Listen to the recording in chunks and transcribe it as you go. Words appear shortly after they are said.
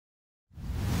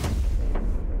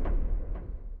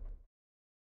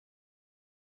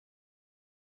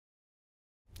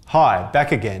Hi,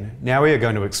 back again. Now we are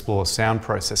going to explore sound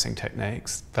processing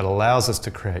techniques that allows us to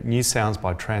create new sounds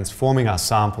by transforming our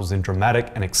samples in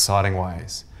dramatic and exciting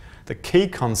ways. The key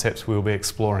concepts we will be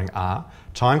exploring are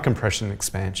time compression and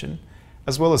expansion,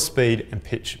 as well as speed and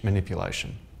pitch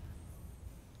manipulation.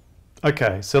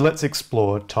 Okay, so let's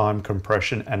explore time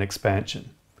compression and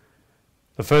expansion.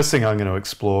 The first thing I'm going to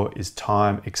explore is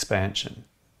time expansion.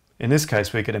 In this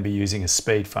case, we're going to be using a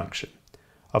speed function.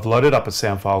 I've loaded up a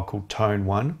sound file called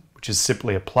tone1, which is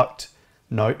simply a plucked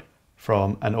note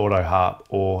from an auto harp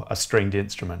or a stringed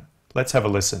instrument. Let's have a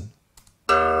listen.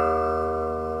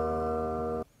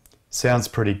 Sounds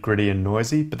pretty gritty and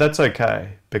noisy, but that's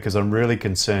okay because I'm really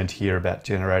concerned here about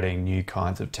generating new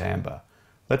kinds of timbre.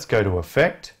 Let's go to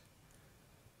Effect,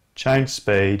 Change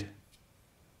Speed,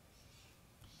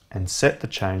 and set the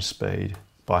change speed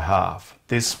by half.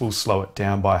 This will slow it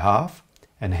down by half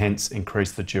and hence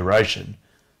increase the duration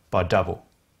by double.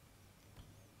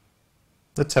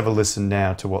 Let's have a listen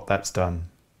now to what that's done.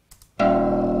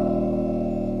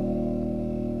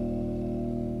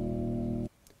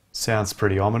 Sounds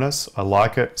pretty ominous. I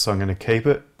like it, so I'm going to keep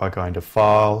it by going to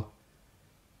File,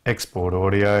 Export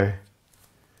Audio,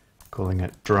 calling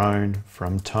it Drone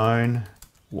from Tone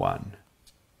 1.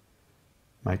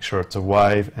 Make sure it's a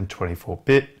wave and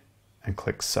 24-bit and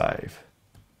click Save.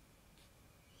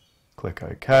 Click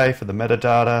OK for the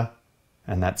metadata.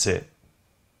 And that's it.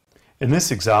 In this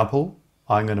example,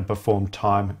 I'm going to perform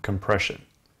time compression.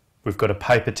 We've got a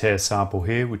paper tear sample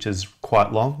here, which is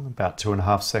quite long, about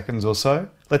 2.5 seconds or so.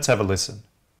 Let's have a listen.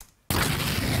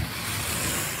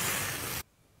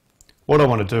 What I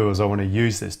want to do is I want to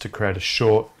use this to create a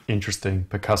short, interesting,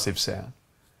 percussive sound.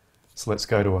 So let's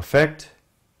go to Effect,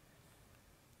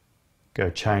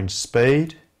 go Change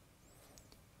Speed,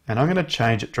 and I'm going to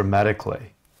change it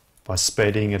dramatically by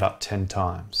speeding it up 10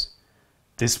 times.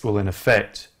 This will in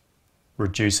effect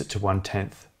reduce it to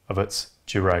 1/10 of its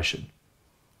duration.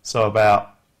 So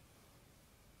about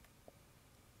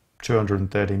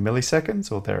 230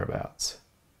 milliseconds or thereabouts.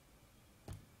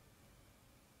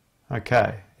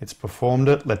 Okay, it's performed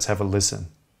it. Let's have a listen.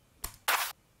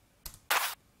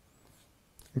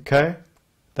 Okay,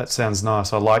 that sounds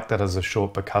nice. I like that as a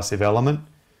short percussive element.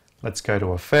 Let's go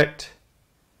to Effect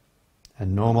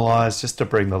and Normalize just to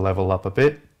bring the level up a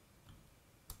bit.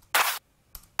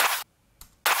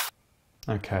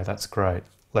 Okay, that's great.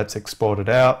 Let's export it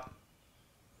out,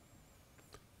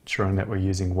 ensuring that we're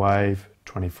using wave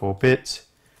 24-bit,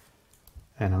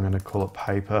 and I'm going to call it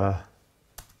paper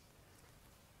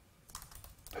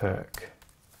perk.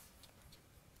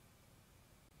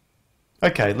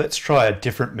 Okay, let's try a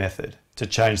different method to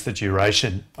change the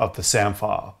duration of the sound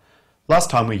file.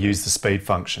 Last time we used the speed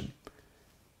function.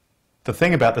 The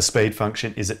thing about the speed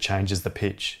function is it changes the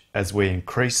pitch. As we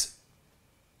increase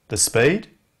the speed,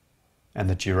 and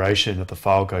the duration of the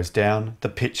file goes down, the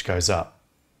pitch goes up.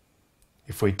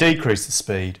 If we decrease the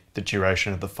speed, the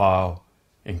duration of the file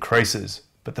increases,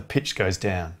 but the pitch goes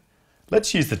down.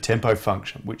 Let's use the tempo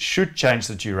function, which should change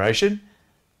the duration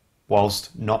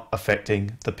whilst not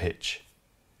affecting the pitch.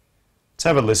 Let's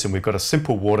have a listen. We've got a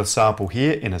simple water sample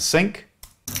here in a sink.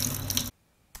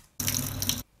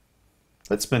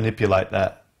 Let's manipulate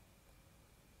that.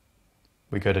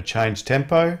 We go to Change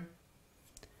Tempo.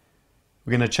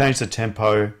 We're going to change the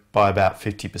tempo by about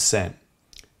 50%.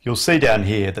 You'll see down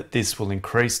here that this will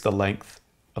increase the length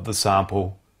of the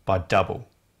sample by double,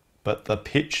 but the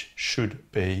pitch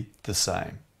should be the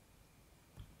same.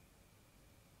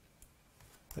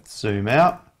 Let's zoom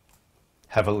out,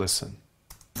 have a listen.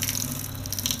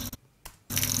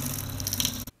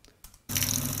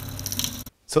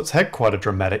 So it's had quite a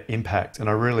dramatic impact, and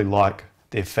I really like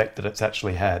the effect that it's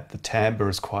actually had. The timbre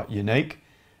is quite unique.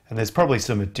 And there's probably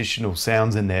some additional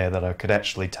sounds in there that I could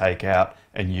actually take out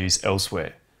and use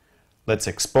elsewhere. Let's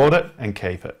export it and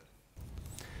keep it.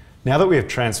 Now that we have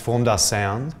transformed our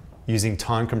sound using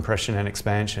time compression and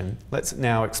expansion, let's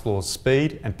now explore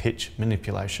speed and pitch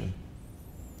manipulation.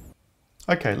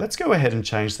 Okay, let's go ahead and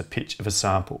change the pitch of a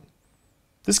sample.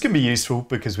 This can be useful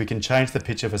because we can change the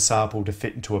pitch of a sample to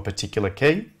fit into a particular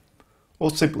key,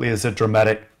 or simply as a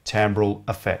dramatic timbral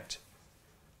effect.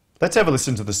 Let's have a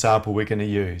listen to the sample we're going to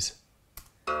use.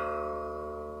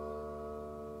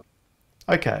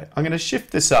 Okay, I'm going to shift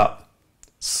this up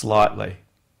slightly.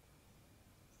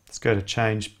 Let's go to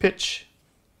Change Pitch.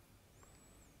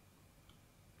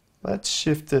 Let's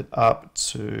shift it up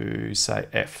to, say,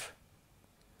 F.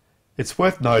 It's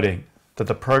worth noting that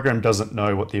the program doesn't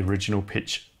know what the original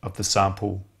pitch of the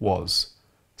sample was,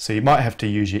 so you might have to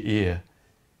use your ear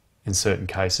in certain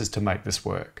cases to make this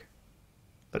work.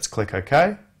 Let's click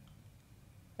OK.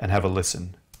 And have a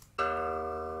listen.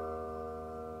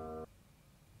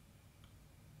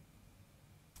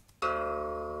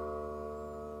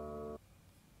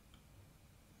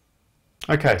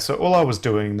 Okay, so all I was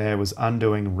doing there was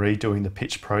undoing and redoing the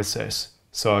pitch process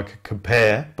so I could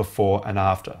compare before and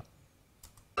after.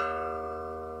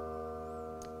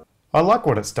 I like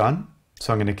what it's done,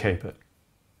 so I'm going to keep it.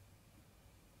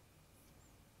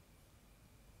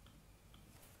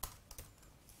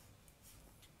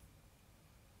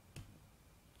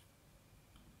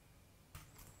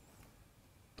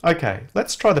 Okay,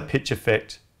 let's try the pitch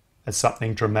effect as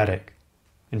something dramatic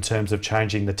in terms of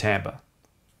changing the timbre.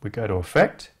 We go to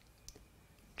Effect,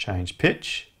 change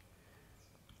pitch.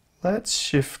 Let's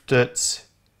shift it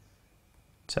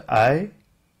to A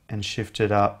and shift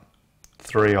it up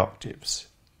 3 octaves.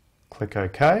 Click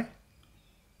OK.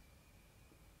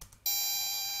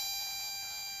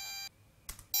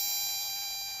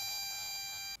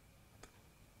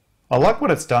 I like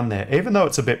what it's done there, even though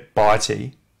it's a bit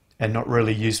bitey and not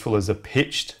really useful as a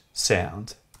pitched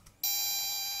sound.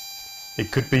 It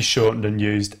could be shortened and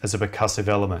used as a percussive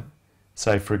element.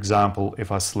 Say for example, if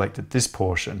I selected this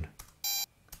portion.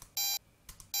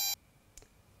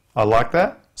 I like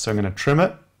that, so I'm going to trim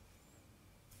it,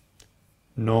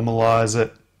 normalize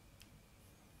it,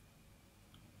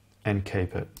 and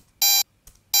keep it.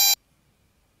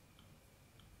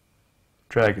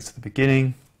 Drag it to the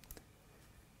beginning,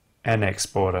 and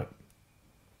export it.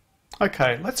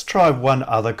 Okay, let's try one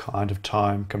other kind of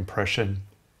time compression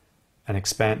and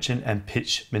expansion and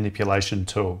pitch manipulation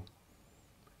tool.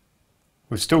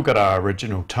 We've still got our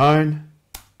original tone.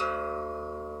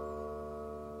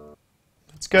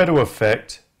 Let's go to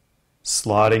Effect,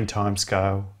 Sliding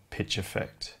Timescale, Pitch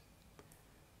Effect.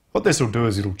 What this will do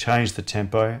is it'll change the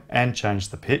tempo and change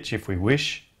the pitch if we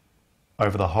wish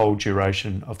over the whole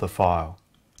duration of the file.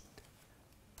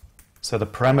 So the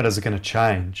parameters are going to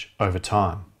change over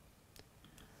time.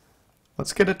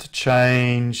 Let's get it to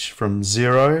change from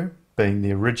 0 being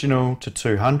the original to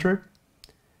 200,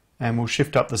 and we'll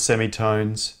shift up the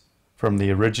semitones from the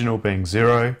original being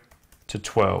 0 to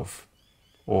 12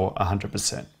 or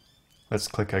 100%. Let's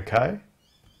click OK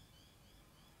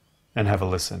and have a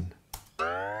listen.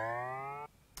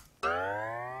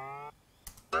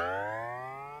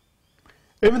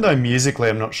 Even though musically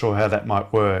I'm not sure how that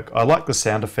might work, I like the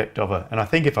sound effect of it, and I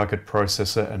think if I could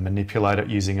process it and manipulate it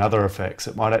using other effects,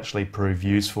 it might actually prove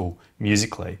useful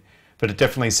musically. But it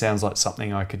definitely sounds like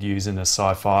something I could use in a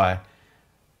sci-fi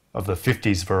of the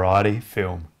 50s variety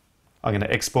film. I'm going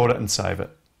to export it and save it.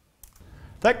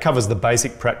 That covers the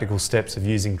basic practical steps of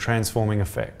using transforming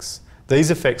effects.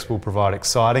 These effects will provide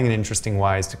exciting and interesting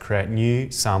ways to create new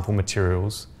sample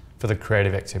materials for the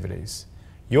creative activities.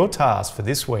 Your task for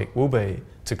this week will be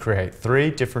to create 3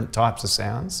 different types of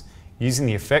sounds using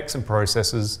the effects and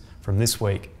processes from this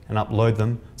week and upload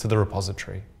them to the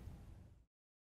repository.